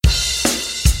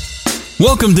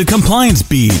Welcome to Compliance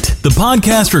Beat, the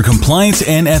podcast for compliance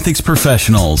and ethics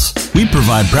professionals. We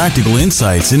provide practical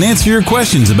insights and answer your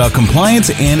questions about compliance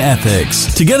and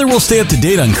ethics. Together we'll stay up to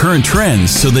date on current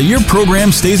trends so that your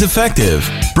program stays effective.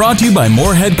 Brought to you by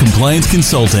Moorhead Compliance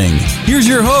Consulting. Here's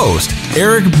your host,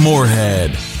 Eric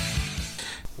Moorhead.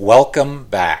 Welcome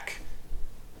back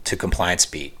to Compliance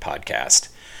Beat podcast.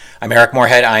 I'm Eric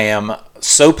Moorhead. I am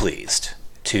so pleased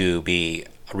to be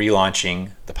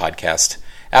relaunching the podcast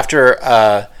after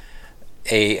a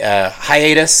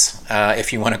hiatus,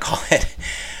 if you want to call it.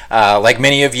 Like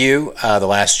many of you, the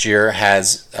last year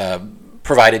has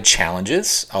provided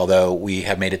challenges, although we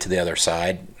have made it to the other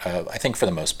side, I think for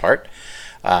the most part.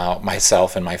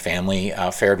 Myself and my family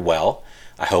fared well.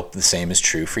 I hope the same is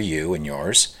true for you and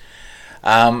yours.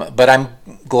 But I'm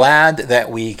glad that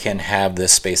we can have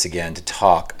this space again to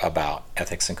talk about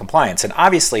ethics and compliance. And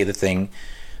obviously the thing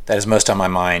that is most on my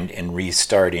mind in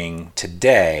restarting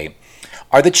today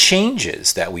are the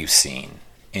changes that we've seen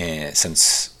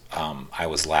since I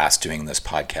was last doing this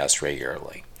podcast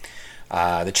regularly.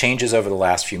 The changes over the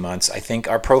last few months, I think,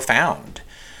 are profound.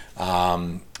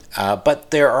 But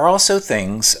there are also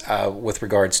things with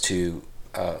regards to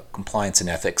compliance and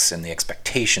ethics and the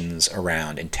expectations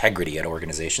around integrity at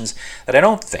organizations that I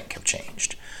don't think have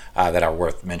changed, that are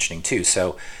worth mentioning too.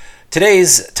 So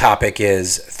today's topic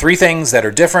is 3 things that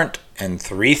are different and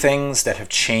 3 things that have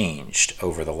changed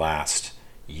over the last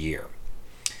year.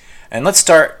 And let's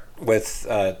start with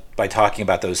by talking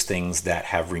about those things that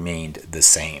have remained the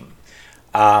same.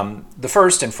 The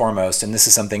first and foremost, and this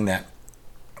is something that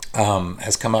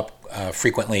has come up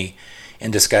frequently in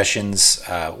discussions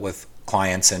with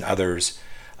clients and others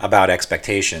about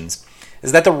expectations,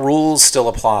 is that the rules still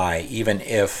apply even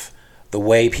if the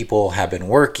way people have been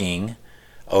working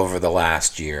over the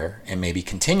last year and maybe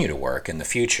continue to work in the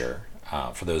future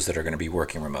for those that are going to be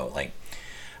working remotely.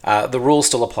 The rules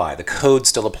still apply. The code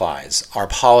still applies. Our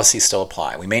policies still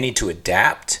apply. We may need to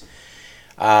adapt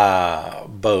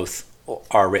both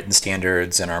our written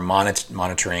standards and our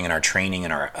monitoring and our training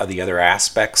and the other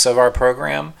aspects of our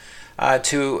program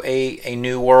to a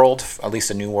new world, at least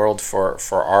a new world for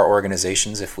our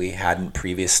organizations if we hadn't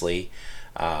previously,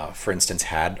 for instance,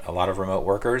 had a lot of remote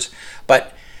workers.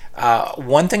 But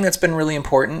one thing that's been really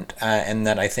important and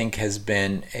that I think has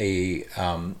been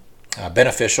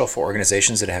beneficial for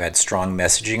organizations that have had strong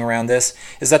messaging around this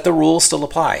is that the rules still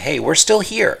apply. Hey, we're still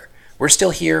here. We're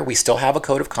still here. We still have a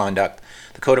code of conduct.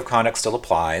 The code of conduct still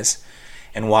applies.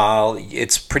 And while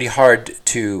it's pretty hard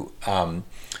to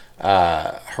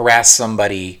harass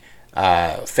somebody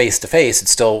face to face,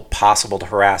 it's still possible to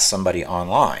harass somebody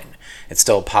online. It's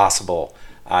still possible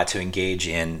to engage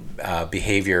in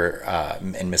behavior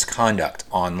and misconduct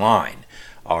online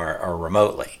or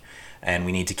remotely. And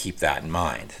we need to keep that in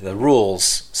mind. The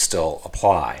rules still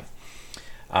apply.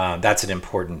 That's an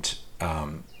important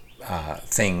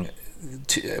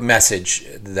message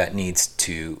that needs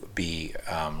to be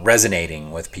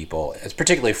resonating with people,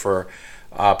 particularly for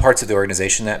parts of the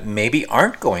organization that maybe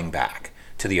aren't going back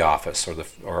to the office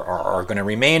or are going to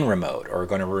remain remote or are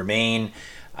going to remain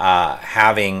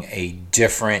having a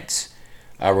different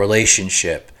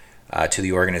relationship to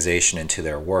the organization and to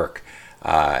their work,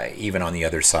 even on the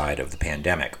other side of the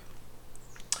pandemic.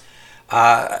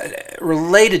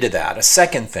 Related to that, a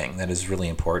second thing that is really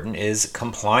important is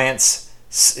compliance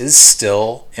is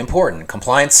still important.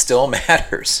 Compliance still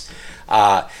matters.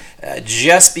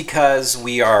 Just because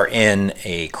we are in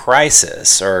a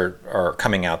crisis or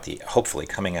hopefully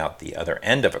coming out the other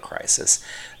end of a crisis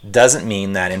doesn't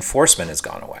mean that enforcement has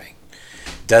gone away.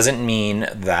 Doesn't mean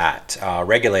that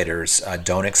regulators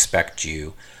don't expect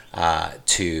you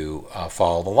to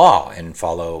follow the law and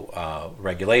follow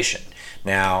regulation.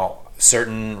 Now,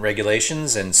 certain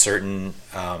regulations and certain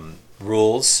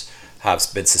rules have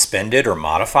been suspended or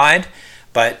modified,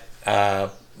 but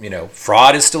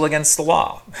fraud is still against the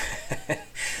law.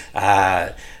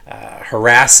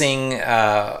 Harassing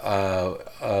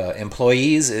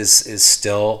employees is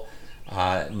still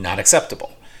not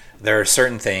acceptable. There are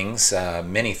certain things,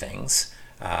 many things,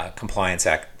 compliance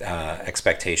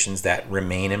expectations that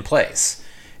remain in place.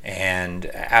 And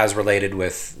as related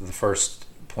with the first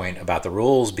point about the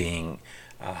rules being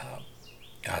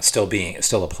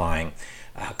still applying,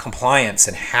 compliance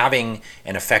and having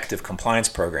an effective compliance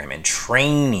program and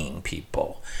training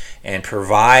people and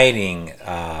providing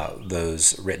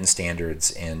those written standards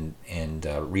and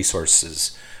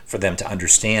resources for them to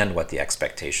understand what the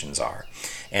expectations are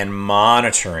and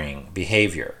monitoring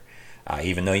behavior.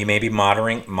 Even though you may be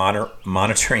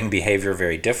monitoring behavior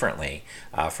very differently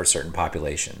for certain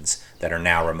populations that are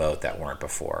now remote that weren't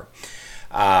before.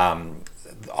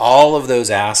 all of those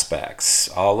aspects,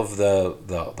 all of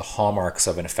the hallmarks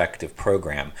of an effective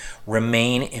program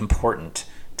remain important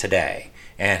today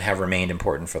and have remained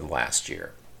important for the last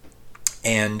year,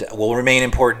 and will remain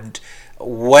important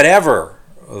whatever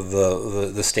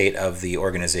the state of the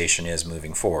organization is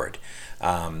moving forward.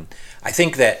 I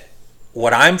think that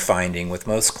what I'm finding with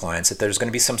most clients that there's going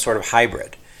to be some sort of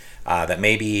hybrid, that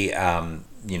maybe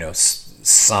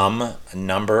some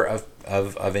number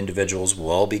of individuals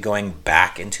will be going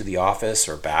back into the office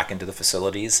or back into the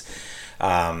facilities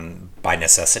by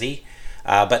necessity,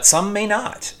 but some may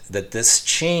not. That this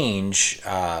change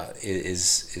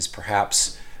is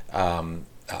perhaps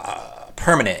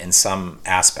permanent in some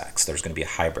aspects. There's going to be a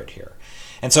hybrid here.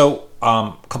 And so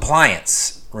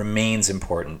compliance remains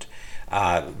important.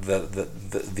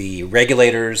 The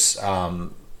regulators,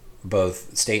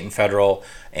 both state and federal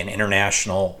and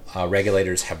international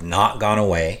regulators, have not gone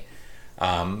away.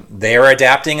 They are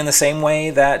adapting in the same way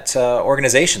that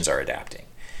organizations are adapting.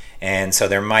 And so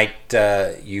there might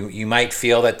you might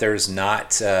feel that there's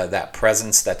not that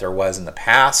presence that there was in the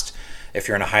past if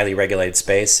you're in a highly regulated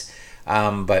space,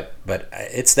 but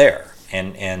it's there.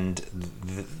 And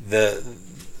the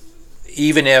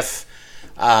even if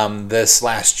this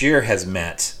last year has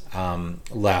meant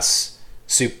less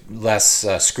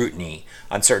scrutiny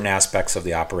on certain aspects of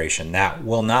the operation, that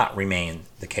will not remain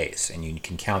the case, and you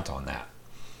can count on that.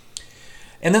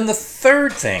 And then the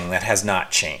third thing that has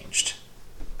not changed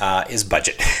is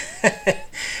budget. A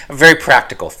very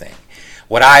practical thing.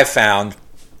 What I've found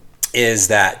is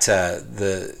that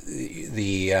the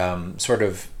sort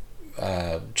of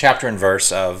chapter and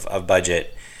verse of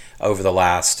budget over the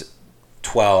last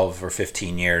 12 or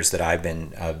 15 years that I've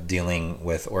been dealing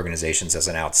with organizations as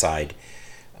an outside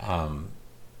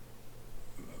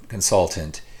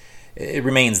consultant, it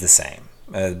remains the same.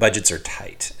 Budgets are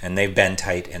tight, and they've been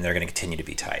tight, and they're going to continue to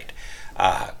be tight.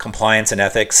 Compliance and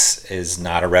ethics is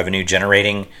not a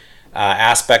revenue-generating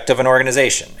aspect of an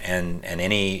organization, and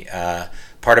any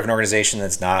part of an organization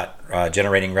that's not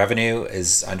generating revenue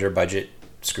is under budget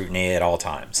scrutiny at all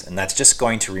times, and that's just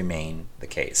going to remain the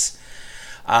case.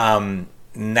 And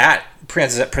that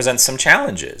presents some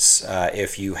challenges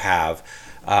if you have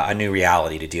a new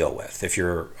reality to deal with. If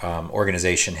your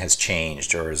organization has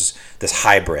changed, or is this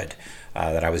hybrid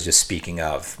that I was just speaking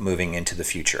of moving into the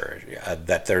future,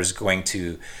 that there's going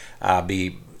to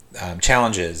be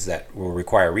challenges that will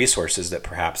require resources that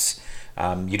perhaps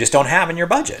you just don't have in your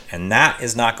budget, and that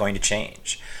is not going to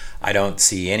change. I don't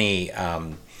see any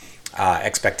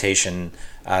expectation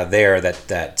there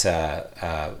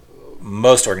that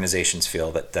most organizations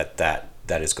feel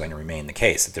that is going to remain the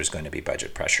case, that there's going to be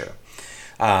budget pressure.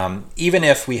 Even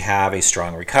if we have a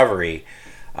strong recovery,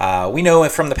 we know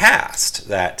from the past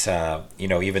that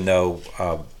even though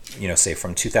say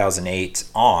from 2008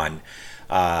 on,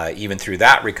 even through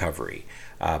that recovery,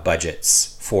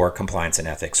 budgets for compliance and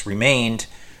ethics remained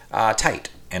tight,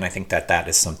 and I think that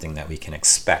is something that we can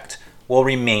expect will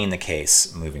remain the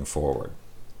case moving forward.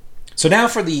 So now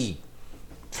for the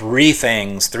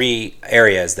three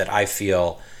areas that I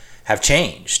feel have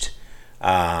changed.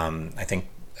 I think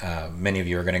many of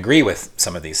you are going to agree with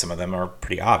some of these. Some of them are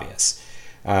pretty obvious,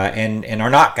 and are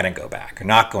not going to go back, are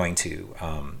not going to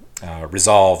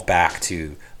resolve back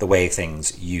to the way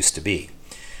things used to be.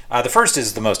 The first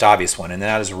is the most obvious one, and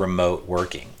that is remote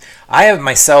working. I have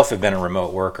myself been a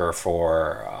remote worker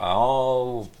for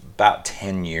about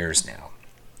 10 years now,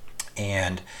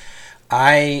 and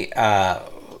I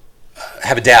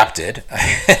have adapted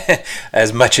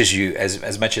as much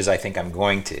as I think I'm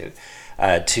going to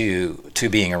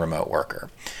being a remote worker.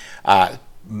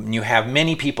 You have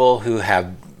many people who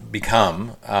have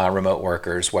become remote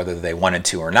workers, whether they wanted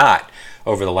to or not,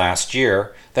 over the last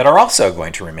year, that are also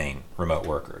going to remain remote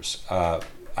workers.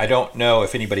 I don't know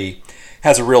if anybody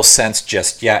has a real sense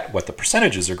just yet what the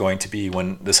percentages are going to be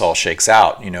when this all shakes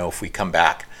out. If we come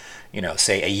back,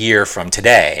 say a year from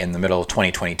today, in the middle of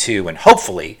 2022, and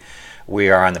hopefully we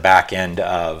are on the back end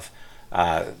of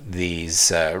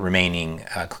these remaining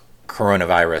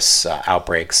coronavirus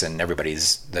outbreaks, and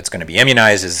everybody's that's going to be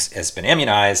immunized has been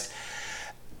immunized.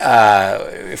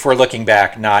 If we're looking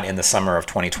back not in the summer of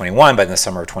 2021, but in the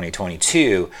summer of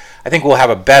 2022, I think we'll have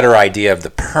a better idea of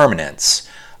the permanence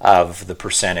of the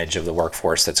percentage of the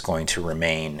workforce that's going to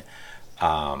remain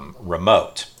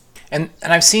remote. And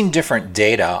I've seen different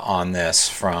data on this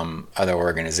from other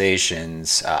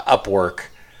organizations. Upwork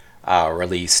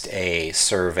released a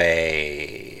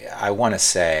survey, I want to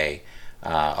say,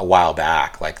 a while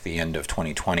back, like the end of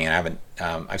 2020, and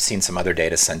I've seen some other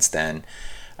data since then.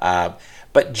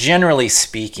 But generally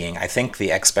speaking, I think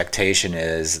the expectation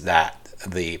is that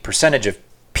the percentage of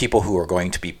people who are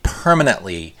going to be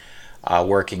permanently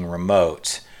working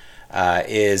remote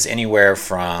is anywhere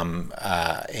from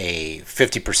a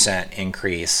 50%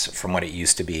 increase from what it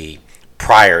used to be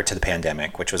prior to the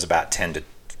pandemic, which was about 10 to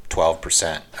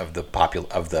 12% of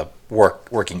the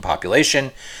working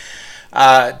population,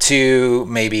 to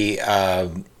maybe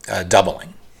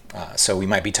doubling. So we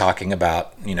might be talking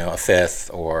about a fifth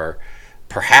or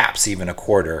perhaps even a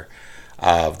quarter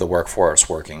of the workforce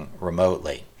working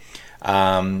remotely.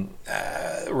 Right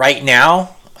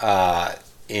now, I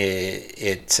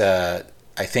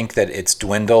think that it's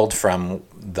dwindled from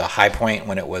the high point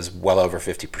when it was well over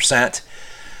 50%.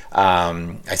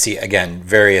 I see, again,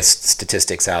 various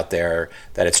statistics out there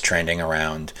that it's trending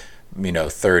around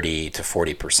 30 to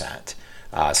 40%,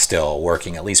 still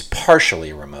working at least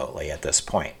partially remotely at this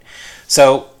point.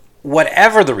 So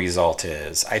whatever the result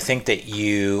is, I think that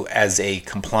you, as a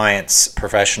compliance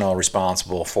professional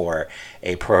responsible for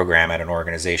a program at an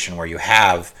organization where you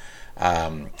have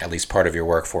at least part of your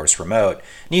workforce remote,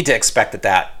 need to expect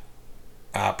that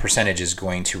percentage is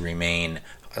going to remain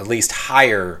at least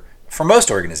higher for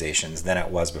most organizations than it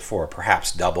was before,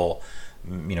 perhaps double,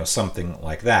 something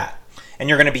like that. And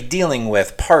you're going to be dealing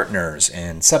with partners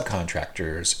and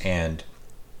subcontractors and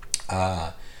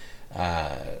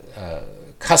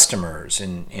customers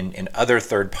and other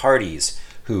third parties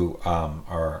who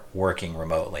are working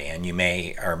remotely, and you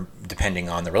depending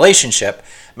on the relationship,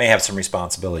 may have some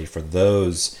responsibility for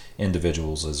those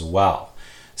individuals as well.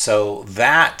 So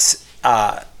that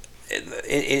it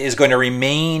is going to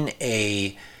remain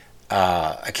a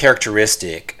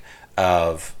characteristic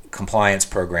of compliance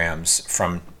programs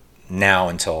from now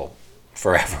until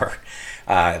forever,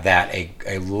 that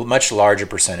a much larger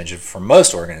percentage for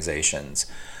most organizations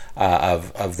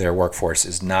of their workforce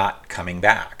is not coming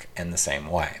back in the same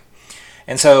way.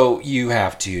 And so you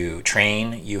have to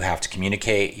train, you have to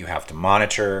communicate, you have to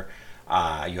monitor,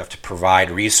 you have to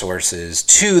provide resources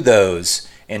to those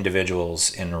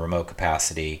individuals in a remote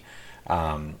capacity,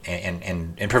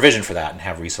 and provision for that, and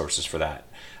have resources for that,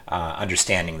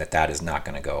 understanding that is not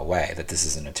going to go away, that this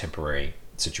isn't a temporary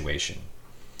situation.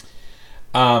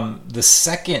 The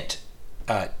second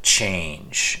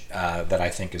change that I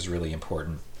think is really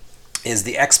important is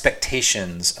the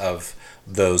expectations of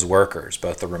those workers,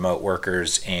 both the remote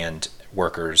workers and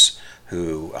workers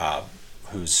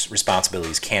whose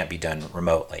responsibilities can't be done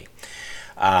remotely.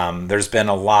 There's been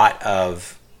a lot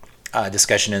of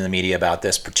discussion in the media about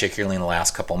this, particularly in the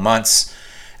last couple months,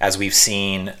 as we've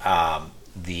seen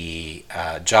the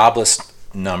jobless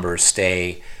numbers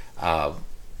stay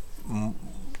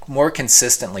more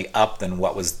consistently up than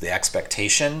what was the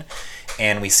expectation,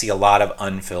 and we see a lot of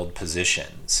unfilled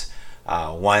positions.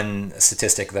 One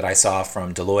statistic that I saw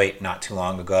from Deloitte not too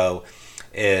long ago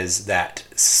is that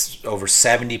over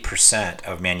 70%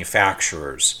 of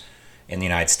manufacturers in the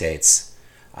United States,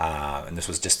 and this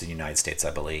was just in the United States,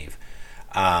 I believe,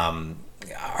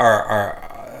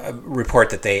 report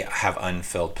that they have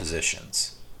unfilled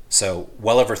positions. So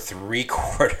well over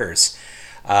 3/4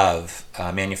 of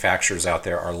manufacturers out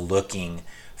there are looking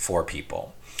for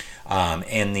people.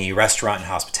 In the restaurant and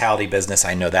hospitality business,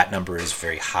 I know that number is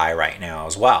very high right now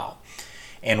as well.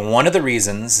 And one of the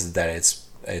reasons that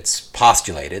it's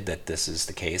postulated that this is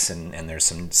the case, and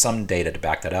there's some data to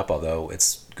back that up, although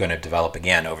it's going to develop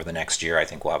again over the next year, I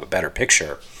think we'll have a better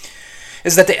picture,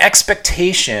 is that the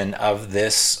expectation of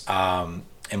this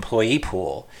employee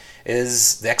pool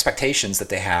is the expectations that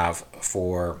they have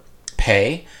for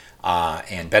pay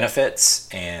and benefits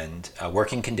and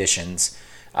working conditions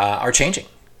are changing.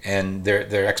 And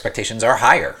their expectations are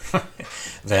higher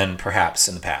than perhaps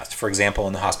in the past. For example,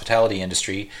 in the hospitality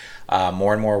industry,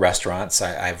 more and more restaurants,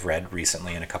 I've read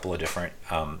recently in a couple of different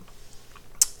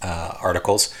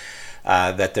articles,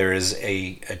 that there is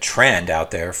a trend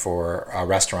out there for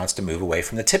restaurants to move away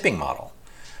from the tipping model,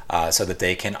 so that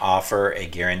they can offer a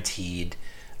guaranteed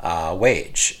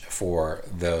wage for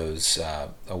those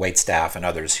wait staff and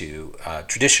others who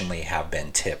traditionally have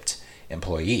been tipped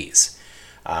employees.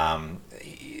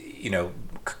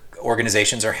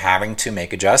 Organizations are having to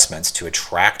make adjustments to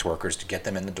attract workers, to get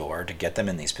them in the door, to get them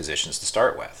in these positions to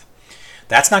start with.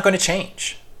 That's not going to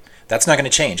change.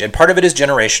 And part of it is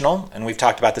generational, and we've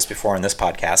talked about this before on this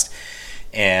podcast.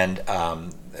 And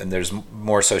there's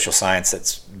more social science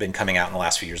that's been coming out in the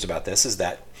last few years about this, is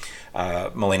that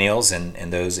millennials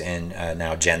and those in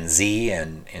now Gen Z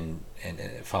and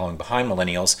following behind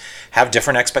millennials have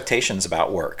different expectations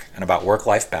about work and about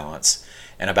work-life balance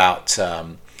and about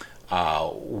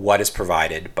what is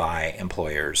provided by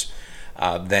employers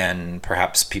than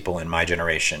perhaps people in my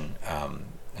generation,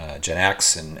 Gen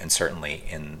X, and certainly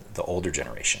in the older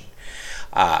generation.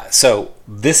 So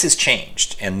this has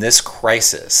changed, and this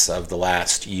crisis of the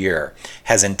last year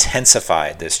has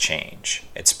intensified this change.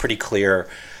 It's pretty clear.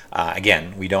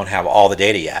 Again, we don't have all the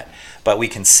data yet, but we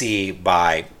can see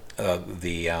by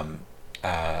the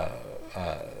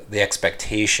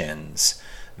expectations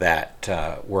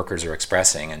that workers are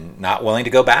expressing and not willing to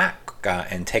go back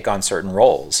and take on certain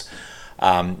roles,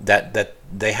 that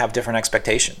they have different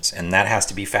expectations, and that has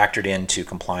to be factored into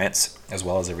compliance as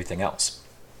well as everything else.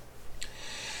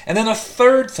 And then a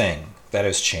third thing that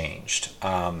has changed,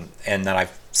 and that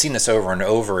I've seen this over and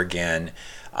over again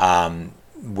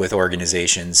with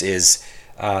organizations, is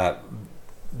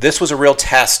this was a real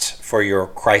test for your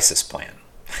crisis plan.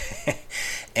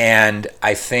 And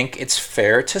I think it's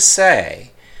fair to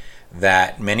say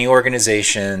that many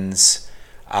organizations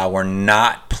were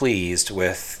not pleased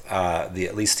with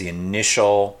at least the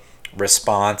initial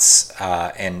response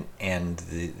and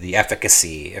the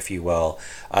efficacy, if you will,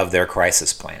 of their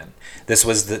crisis plan. This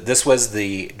was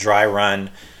the dry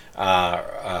run,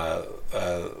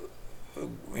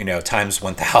 times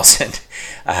 1,000,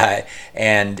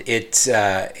 and it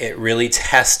really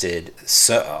tested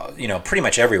pretty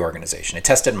much every organization. It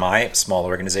tested my small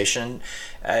organization,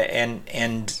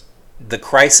 and the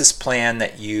crisis plan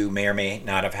that you may or may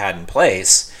not have had in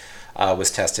place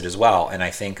was tested as well. And I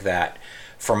think that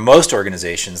for most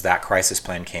organizations, that crisis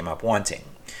plan came up wanting.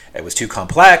 It was too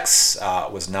complex.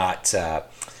 It was not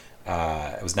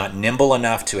nimble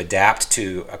enough to adapt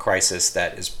to a crisis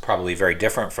that is probably very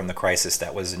different from the crisis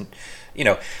that was in.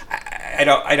 I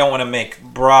don't want to make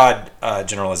broad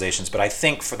generalizations, but I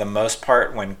think for the most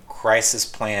part, when crisis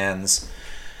plans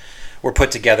were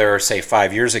put together, say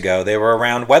 5 years ago, they were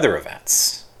around weather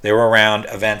events. They were around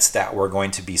events that were going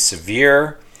to be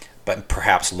severe, but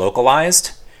perhaps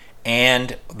localized,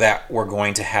 and that were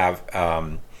going to have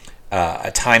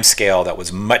a time scale that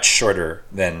was much shorter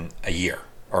than a year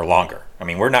or longer. I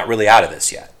mean, we're not really out of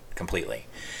this yet completely.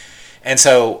 And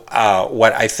so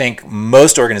what I think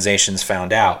most organizations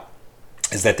found out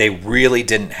is that they really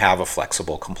didn't have a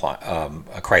flexible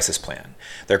a crisis plan.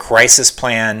 Their crisis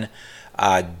plan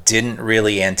didn't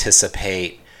really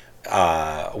anticipate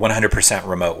 100%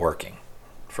 remote working,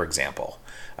 for example,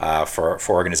 for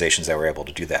organizations that were able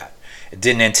to do that. It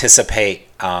didn't anticipate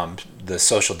the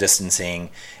social distancing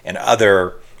and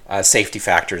other safety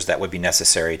factors that would be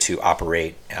necessary to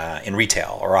operate in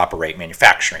retail or operate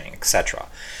manufacturing, etc.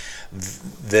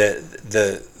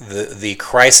 The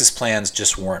crisis plans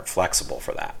just weren't flexible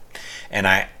for that. And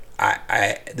I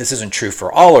this isn't true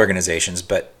for all organizations,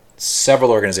 but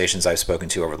several organizations I've spoken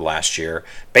to over the last year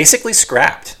basically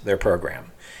scrapped their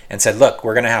program and said, look,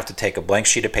 we're going to have to take a blank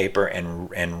sheet of paper and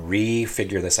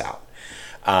refigure this out.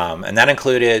 And that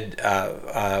included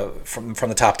from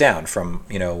the top down, from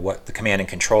what the command and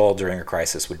control during a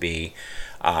crisis would be,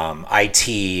 IT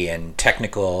and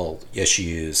technical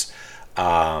issues,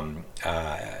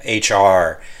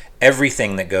 HR,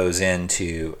 everything that goes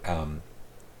into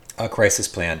a crisis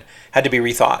plan had to be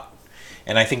rethought.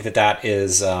 And I think that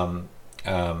is the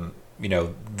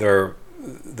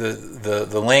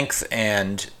length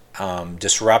and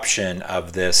disruption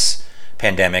of this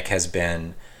pandemic has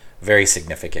been very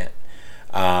significant.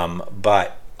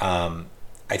 But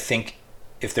I think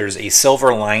if there's a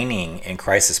silver lining in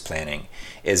crisis planning,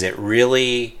 is it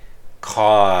really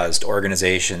caused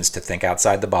organizations to think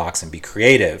outside the box and be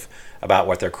creative about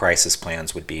what their crisis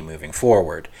plans would be moving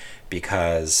forward,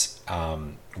 because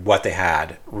what they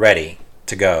had ready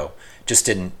to go just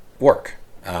didn't work,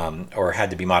 or had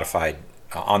to be modified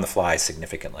on the fly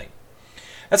significantly.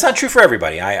 That's not true for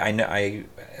everybody. I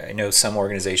know some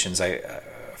organizations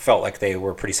felt like they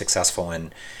were pretty successful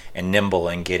and nimble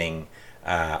in getting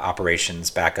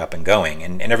operations back up and going,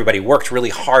 and everybody worked really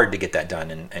hard to get that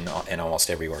done in almost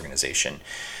every organization.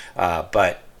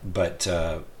 But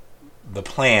the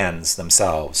plans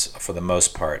themselves, for the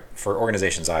most part, for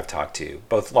organizations I've talked to,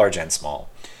 both large and small,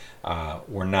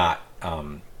 were not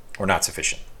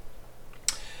sufficient.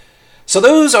 So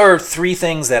those are three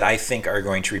things that I think are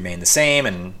going to remain the same,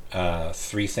 and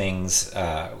three things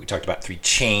we talked about, three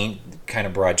kind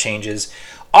of broad changes.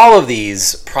 All of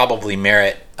these probably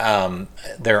merit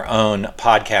their own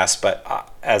podcast,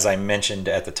 but as I mentioned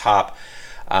at the top,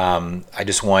 I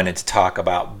just wanted to talk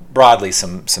about broadly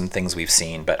some things we've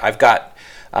seen. But I've got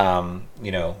a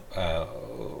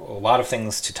lot of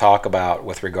things to talk about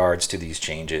with regards to these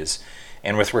changes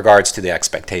and with regards to the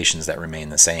expectations that remain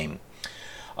the same.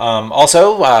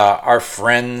 Also, our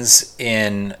friends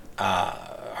in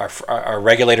our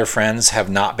regulator friends have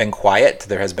not been quiet.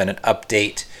 There has been an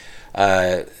update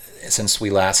since we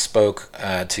last spoke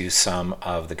to some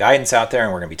of the guidance out there,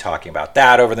 and we're going to be talking about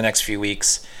that over the next few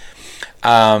weeks.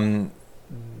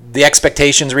 the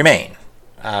expectations remain.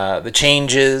 The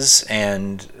changes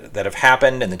that have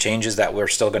happened and the changes that we're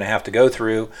still going to have to go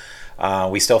through,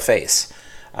 we still face.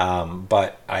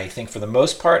 But I think for the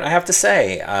most part, I have to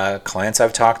say, clients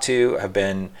I've talked to have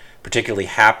been particularly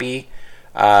happy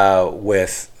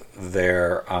with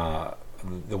the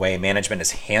way management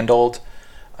has handled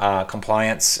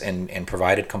compliance and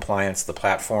provided compliance, the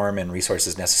platform and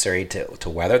resources necessary to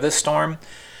weather this storm.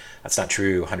 That's not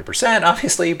true 100%,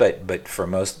 obviously, but for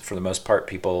the most part,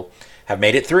 people have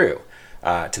made it through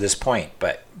to this point.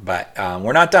 But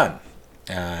we're not done,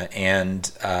 and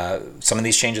some of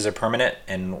these changes are permanent,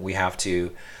 and we have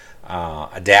to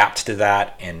adapt to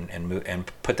that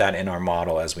and put that in our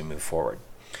model as we move forward.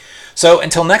 So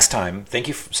until next time, thank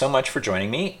you so much for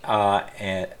joining me,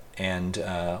 and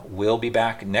we'll be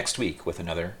back next week with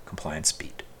another Compliance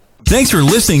Beat. Thanks for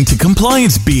listening to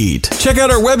Compliance Beat. Check out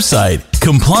our website,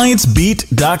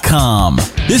 compliancebeat.com.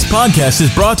 This podcast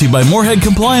is brought to you by Moorhead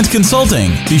Compliance Consulting.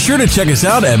 Be sure to check us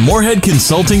out at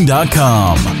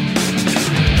moorheadconsulting.com.